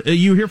the aisles. Are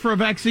you here for a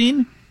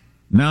vaccine?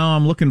 No,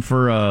 I'm looking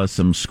for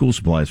some school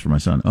supplies for my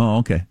son. Oh,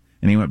 okay.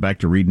 And he went back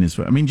to reading his...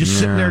 I mean, just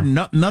sitting there,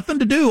 nothing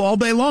to do all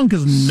day long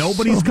because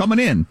nobody's coming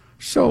in.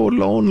 So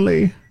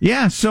lonely.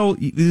 Yeah, so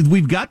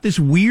we've got this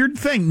weird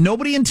thing.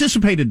 Nobody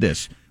anticipated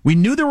this. We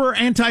knew there were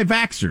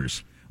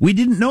anti-vaxxers. We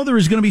didn't know there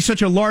was going to be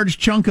such a large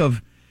chunk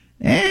of,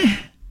 I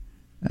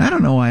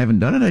don't know. I haven't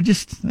done it. I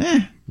just,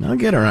 I'll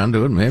get around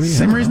to it, maybe.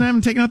 Same reason I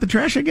haven't taken out the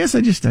trash, I guess.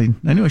 I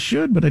knew I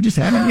should, but I just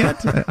haven't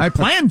yet. I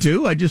plan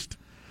to. I just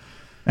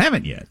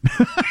haven't yet.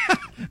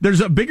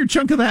 There's a bigger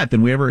chunk of that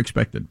than we ever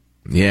expected.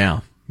 Yeah.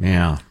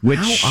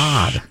 Which,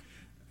 how odd.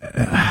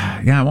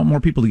 I want more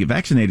people to get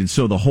vaccinated.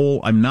 So the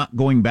whole I'm not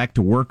going back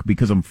to work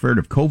because I'm afraid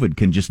of COVID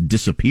can just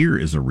disappear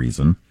as a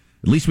reason.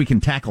 At least we can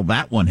tackle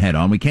that one head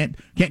on. We can't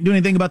do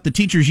anything about the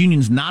teachers'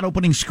 unions not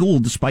opening school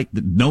despite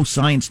no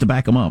science to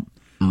back them up.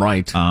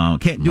 Right.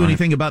 Can't do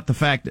anything about the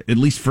fact, at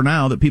least for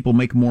now, that people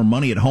make more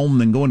money at home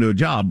than going to a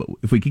job. But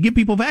if we could get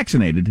people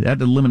vaccinated,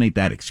 that'd eliminate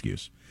that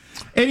excuse.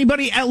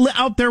 Anybody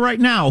out there right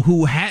now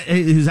who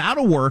is out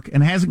of work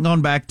and hasn't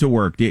gone back to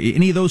work, do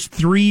any of those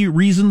three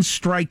reasons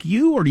strike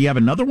you, or do you have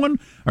another one?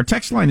 Our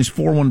text line is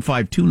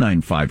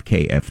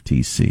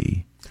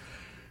 415-295-KFTC.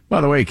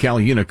 By the way, Cal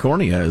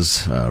Unicornia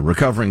is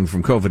recovering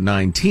from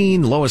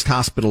COVID-19, lowest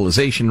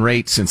hospitalization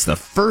rate since the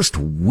first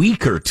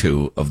week or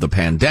two of the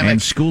pandemic. And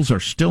schools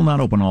are still not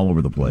open all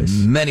over the place.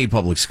 Many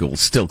public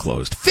schools still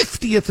closed.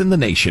 50th in the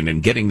nation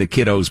in getting the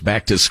kiddos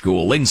back to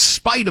school in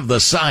spite of the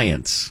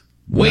science.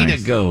 Way to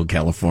go,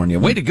 California.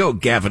 Way to go,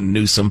 Gavin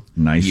Newsom.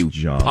 Nice you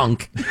job.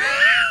 Punk.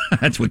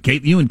 That's what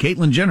you and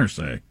Caitlyn Jenner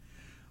say.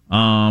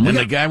 And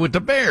the guy with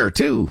the bear,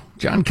 too,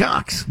 John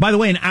Cox. By the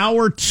way, in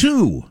hour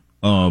 2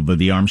 of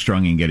the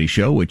Armstrong and Getty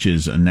Show, which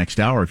is next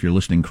hour if you're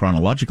listening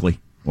chronologically,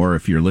 or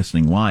if you're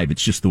listening live,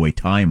 it's just the way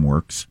time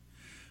works.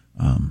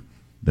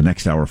 The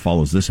next hour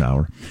follows this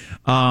hour.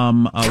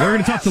 We're going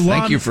to talk to Lon.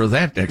 Thank you for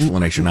that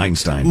explanation,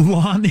 Einstein.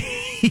 Lon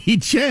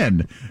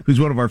Chen, who's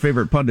one of our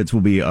favorite pundits,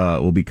 will be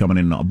coming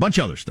in, and a bunch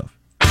of other stuff.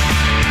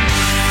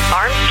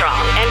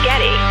 Armstrong and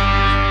Getty.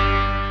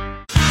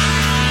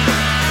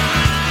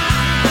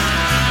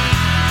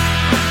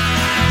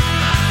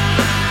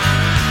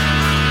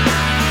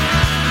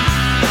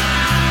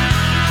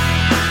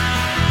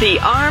 The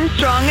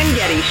Armstrong and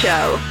Getty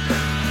Show.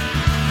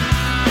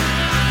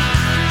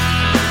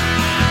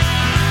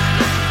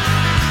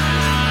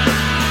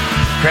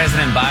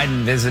 President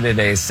Biden visited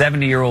a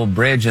 70-year-old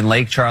bridge in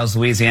Lake Charles,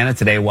 Louisiana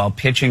today while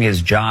pitching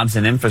his jobs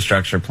and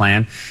infrastructure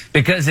plan.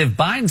 Because if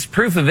Biden's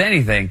proof of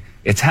anything,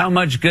 it's how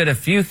much good a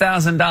few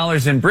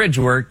 $1,000s in bridge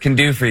work can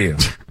do for you.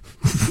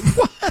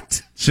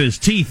 What? It's his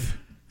teeth.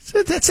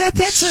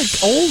 That's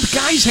like old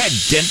guys had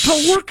dental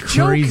work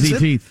joke? Crazy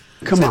teeth.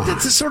 Come on.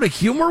 That's the sort of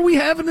humor we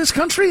have in this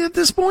country at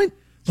this point?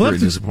 It's very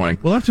disappointing.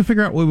 We'll have to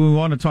figure out what we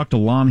want to talk to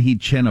Lon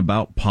Chen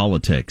about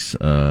politics.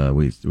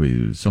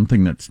 We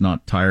something that's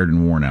not tired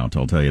and worn out,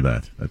 I'll tell you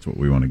that. That's what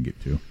we want to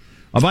get to.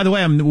 By the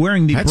way, I'm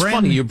wearing the That's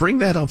funny. You bring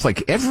that up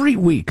like every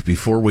week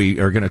before we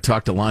are going to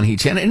talk to Lanhee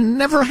Chen, and it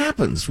never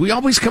happens. We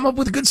always come up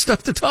with good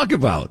stuff to talk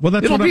about. Well,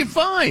 it'll be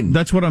fine.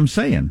 That's what I'm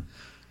saying.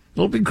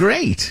 It'll be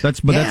great.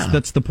 That's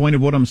the point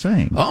of what I'm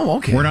saying. Oh,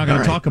 okay. We're not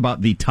going to talk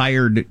about the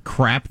tired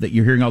crap that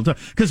you're hearing all the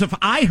time. Because if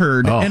I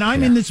heard,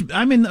 I'm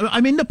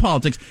into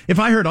politics. If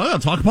I heard, I'll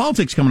talk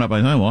politics coming up,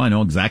 I know, well, I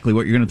know exactly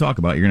what you're going to talk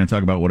about. You're going to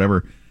talk about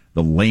whatever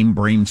the lame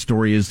brain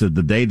story is of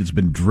the day that's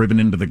been driven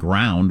into the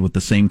ground with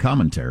the same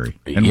commentary.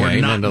 And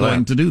we're not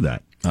going to do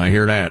that. I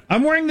hear that.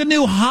 I'm wearing the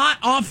new hot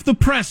off the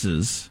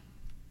presses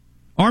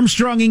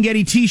Armstrong and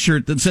Getty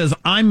t-shirt that says,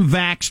 I'm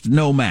vaxxed,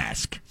 no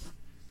mask.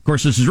 Of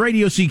course, this is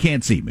radio, so you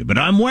can't see me, but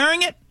I'm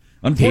wearing it.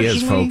 Unfortunately,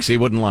 he is, folks. He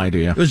wouldn't lie to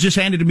you. It was just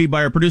handed to me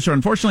by our producer.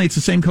 Unfortunately, it's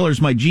the same color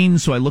as my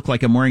jeans, so I look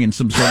like I'm wearing in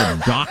some sort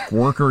of dock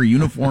worker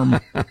uniform.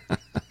 I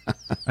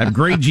have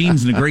gray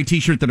jeans and a gray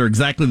t-shirt that are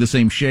exactly the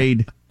same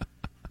shade.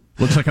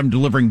 Looks like I'm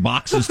delivering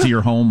boxes to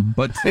your home,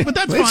 but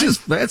that's fine.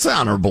 That's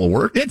honorable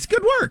work. It's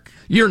good work.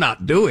 You're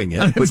not doing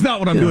it. It's not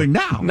what I'm doing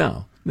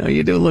now. No,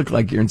 you do look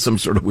like you're in some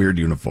sort of weird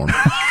uniform.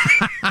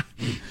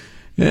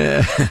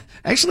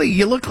 Actually,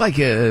 you look like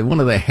one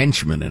of the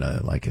henchmen in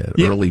an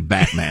early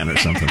Batman or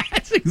something.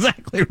 That's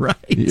exactly right.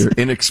 You're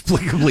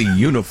inexplicably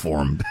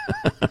uniformed.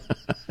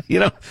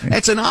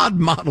 That's an odd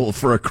model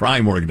for a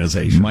crime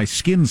organization. My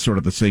skin's sort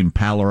of the same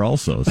pallor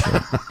also, so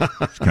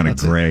it's kind of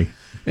gray.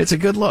 It's a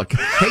good look.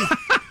 Hey,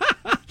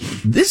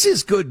 this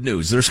is good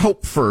news. There's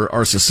hope for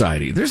our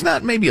society. There's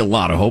not maybe a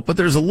lot of hope, but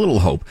there's a little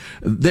hope.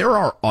 There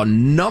are a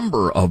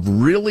number of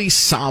really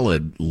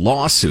solid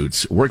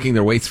lawsuits working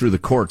their way through the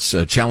courts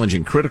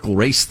challenging critical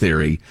race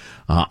theory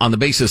on the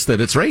basis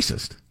that it's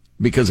racist,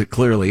 because it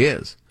clearly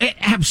is. It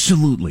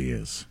absolutely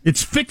is.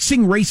 It's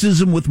fixing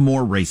racism with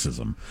more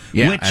racism,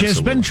 which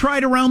has been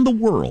tried around the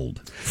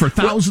world for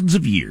thousands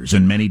of years,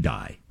 and many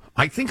die.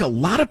 I think a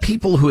lot of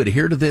people who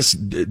adhere to this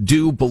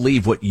do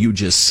believe what you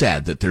just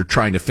said, that they're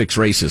trying to fix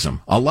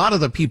racism. A lot of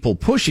the people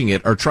pushing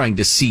it are trying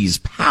to seize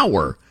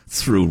power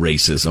through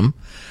racism.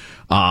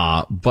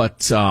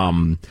 But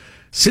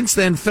since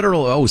then, since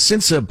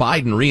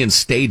Biden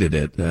reinstated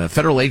it,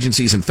 federal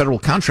agencies and federal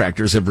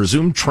contractors have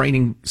resumed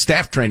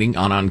staff training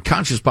on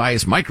unconscious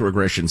bias,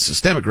 microaggressions,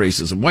 systemic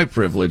racism, white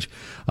privilege,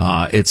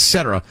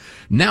 etc.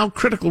 Now,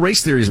 critical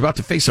race theory is about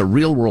to face a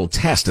real-world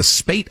test, a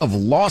spate of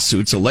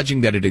lawsuits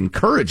alleging that it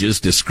encourages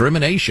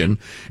discrimination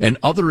and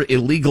other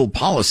illegal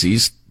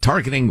policies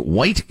targeting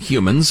white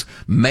humans,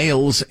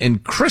 males,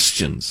 and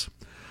Christians.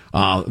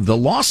 The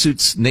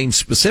lawsuits name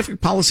specific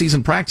policies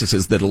and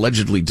practices that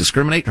allegedly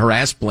discriminate,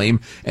 harass,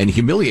 blame, and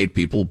humiliate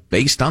people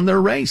based on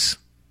their race.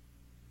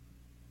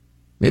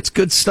 It's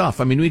good stuff.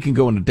 I mean, we can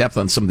go into depth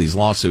on some of these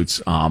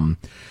lawsuits.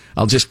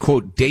 I'll just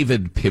quote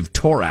David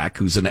Pivtorak,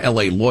 who's an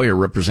LA lawyer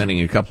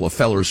representing a couple of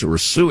fellows who are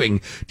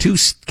suing two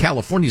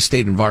California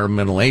state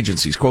environmental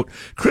agencies. Quote,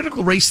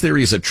 critical race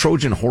theory is a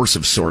Trojan horse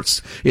of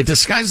sorts. It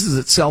disguises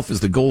itself as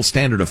the gold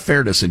standard of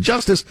fairness and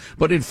justice,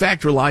 but in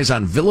fact relies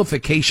on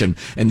vilification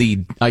and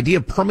the idea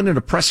of permanent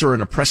oppressor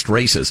and oppressed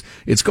races.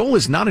 Its goal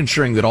is not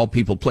ensuring that all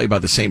people play by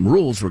the same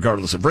rules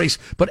regardless of race,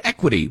 but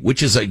equity,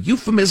 which is a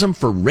euphemism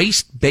for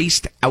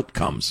race-based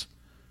outcomes.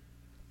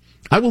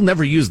 I will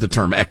never use the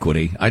term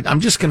equity.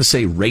 I'm just going to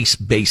say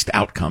race-based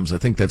outcomes. I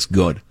think that's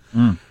good.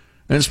 And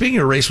speaking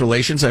of race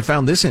relations, I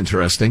found this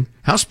interesting.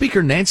 House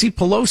Speaker Nancy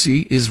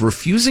Pelosi is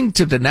refusing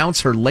to denounce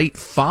her late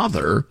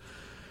father,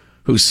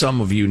 who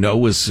some of you know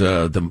was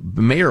the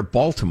mayor of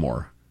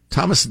Baltimore,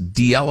 Thomas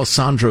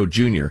D'Alessandro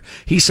Jr.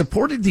 He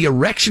supported the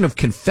erection of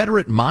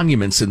Confederate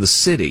monuments in the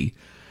city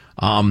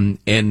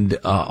and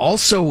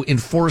also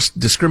enforced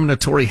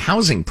discriminatory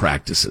housing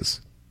practices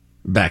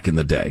back in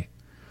the day.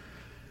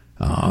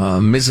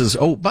 In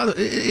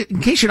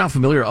case you're not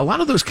familiar, a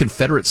lot of those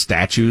Confederate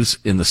statues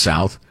in the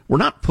South were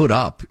not put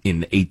up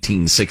in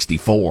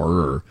 1864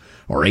 or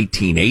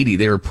 1880.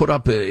 They were put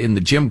up in the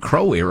Jim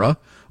Crow era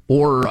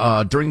or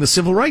during the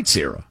Civil Rights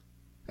era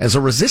as a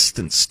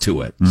resistance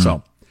to it.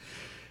 So,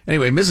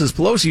 anyway, Mrs.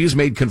 Pelosi has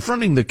made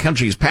confronting the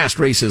country's past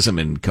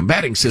racism and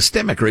combating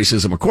systemic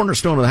racism a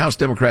cornerstone of the House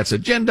Democrats'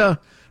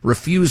 agenda,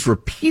 refused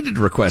repeated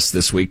requests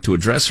this week to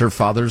address her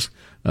father's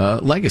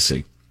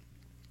legacy,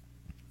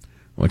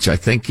 which I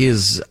think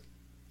is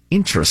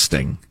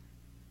interesting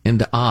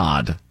and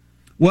odd.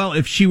 Well,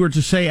 if she were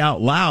to say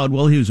out loud,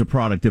 well, he was a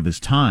product of his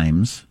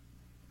times,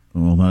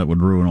 well, that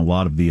would ruin a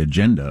lot of the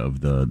agenda of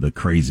the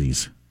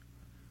crazies.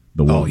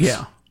 The wolves. Oh,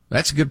 yeah.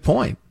 That's a good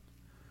point.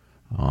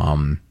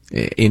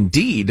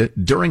 Indeed,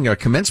 during a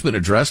commencement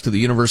address to the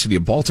University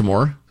of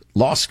Baltimore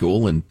Law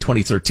School in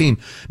 2013,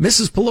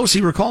 Mrs.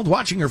 Pelosi recalled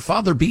watching her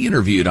father be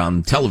interviewed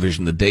on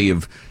television the day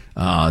of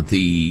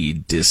the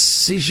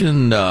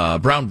decision,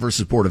 Brown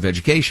versus Board of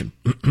Education.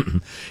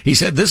 He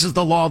said, this is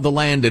the law of the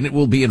land and it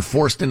will be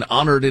enforced and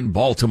honored in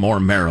Baltimore,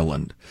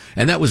 Maryland.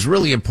 And that was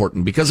really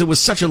important because it was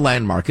such a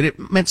landmark and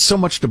it meant so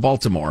much to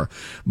Baltimore.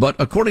 But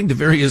according to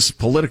various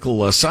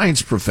political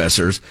science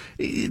professors,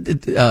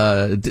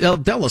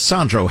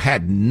 D'Alessandro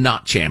had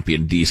not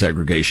championed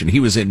desegregation. He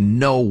was in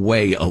no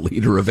way a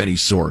leader of any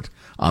sort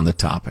on the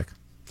topic.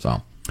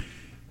 So.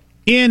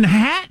 In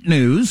hat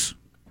news,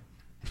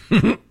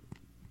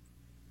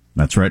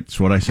 that's right. That's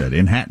what I said.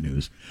 In hat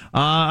news,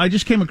 I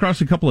just came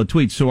across a couple of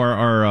tweets. So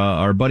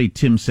our buddy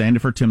Tim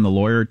Sandifer, Tim the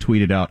lawyer,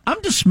 tweeted out,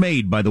 "I'm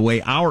dismayed by the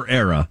way our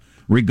era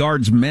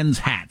regards men's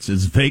hats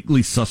as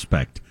vaguely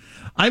suspect.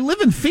 I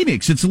live in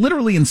Phoenix. It's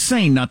literally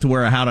insane not to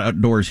wear a hat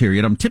outdoors here.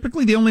 Yet I'm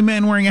typically the only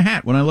man wearing a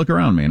hat when I look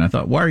around me." And I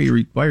thought, why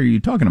are you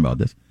talking about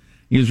this?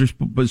 He was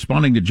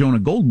responding to Jonah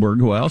Goldberg,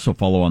 who I also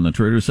follow on the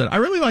Twitter, who said, "I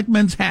really like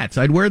men's hats.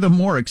 I'd wear them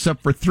more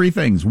except for three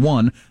things.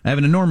 One, I have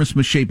an enormous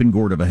misshapen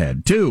gourd of a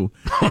head. Two,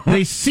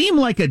 they seem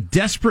like a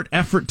desperate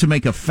effort to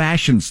make a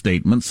fashion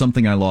statement,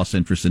 something I lost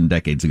interest in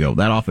decades ago.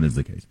 That often is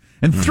the case.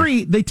 And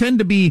three, they tend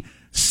to be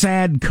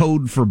sad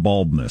code for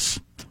baldness."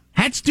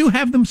 Hats do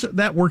have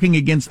that working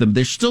against them.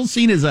 They're still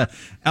seen as a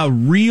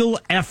real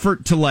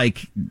effort to,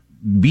 like,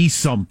 be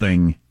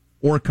something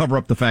or cover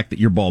up the fact that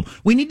you're bald.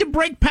 We need to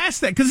break past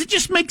that because it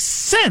just makes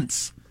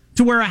sense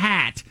to wear a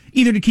hat,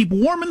 either to keep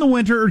warm in the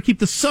winter or to keep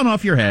the sun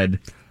off your head.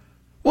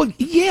 Well,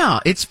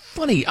 yeah, it's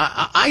funny.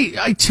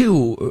 I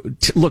too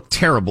look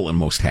terrible in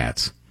most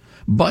hats.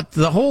 But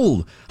the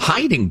whole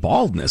hiding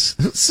baldness,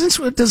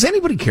 does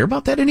anybody care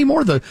about that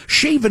anymore? The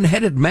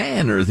shaven-headed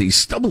man or the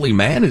stubbly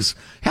man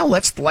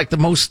that's like the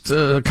most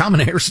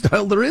common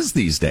hairstyle there is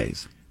these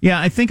days. Yeah,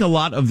 I think a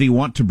lot of the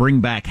want to bring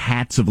back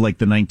hats of like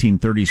the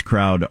 1930s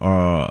crowd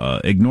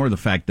ignore the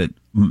fact that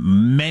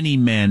many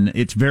men,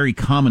 it's very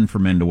common for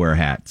men to wear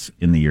hats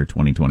in the year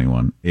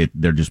 2021.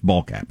 They're just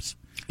ball caps.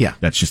 Yeah.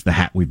 That's just the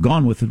hat we've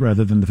gone with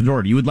rather than the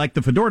fedora. You would like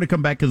the fedora to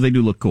come back because they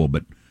do look cool,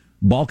 but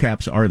ball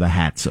caps are the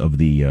hats of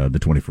the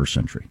 21st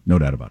century. No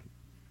doubt about it.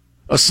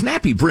 A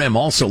snappy brim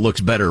also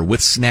looks better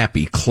with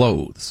snappy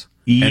clothes.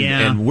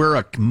 Yeah. And we're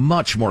a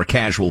much more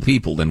casual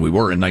people than we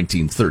were in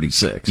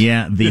 1936.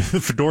 Yeah. The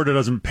fedora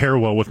doesn't pair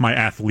well with my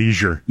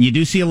athleisure. You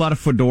do see a lot of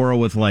fedora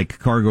with like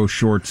cargo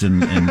shorts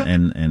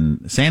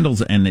and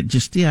sandals, and it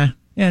just,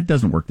 it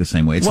doesn't work the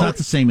same way. It's not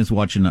the same as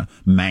watching a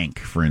Mank,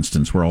 for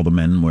instance, where all the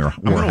men wear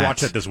hats. I'm going to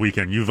watch that this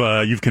weekend.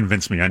 You've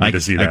convinced me. I need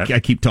to see that. I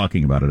keep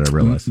talking about it, I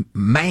realize.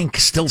 Mank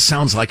still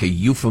sounds like a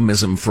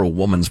euphemism for a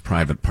woman's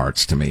private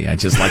parts to me. I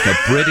just like a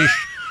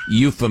British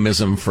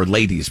euphemism for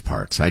ladies'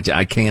 parts.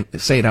 I can't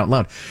say it out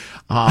loud.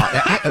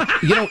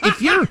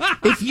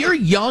 If you're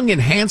young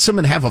and handsome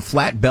and have a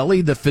flat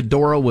belly, the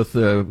fedora with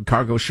the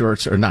cargo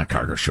shorts, or not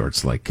cargo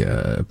shorts, like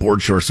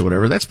board shorts or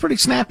whatever, that's pretty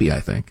snappy, I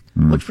think.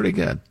 Looks pretty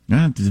good.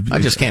 I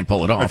just can't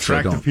pull it off.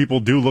 Attractive people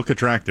do look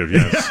attractive,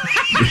 yes.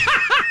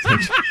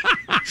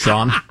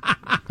 Sean,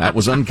 that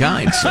was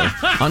unkind, sir.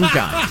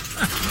 Unkind.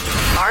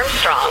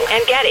 Armstrong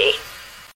and Getty.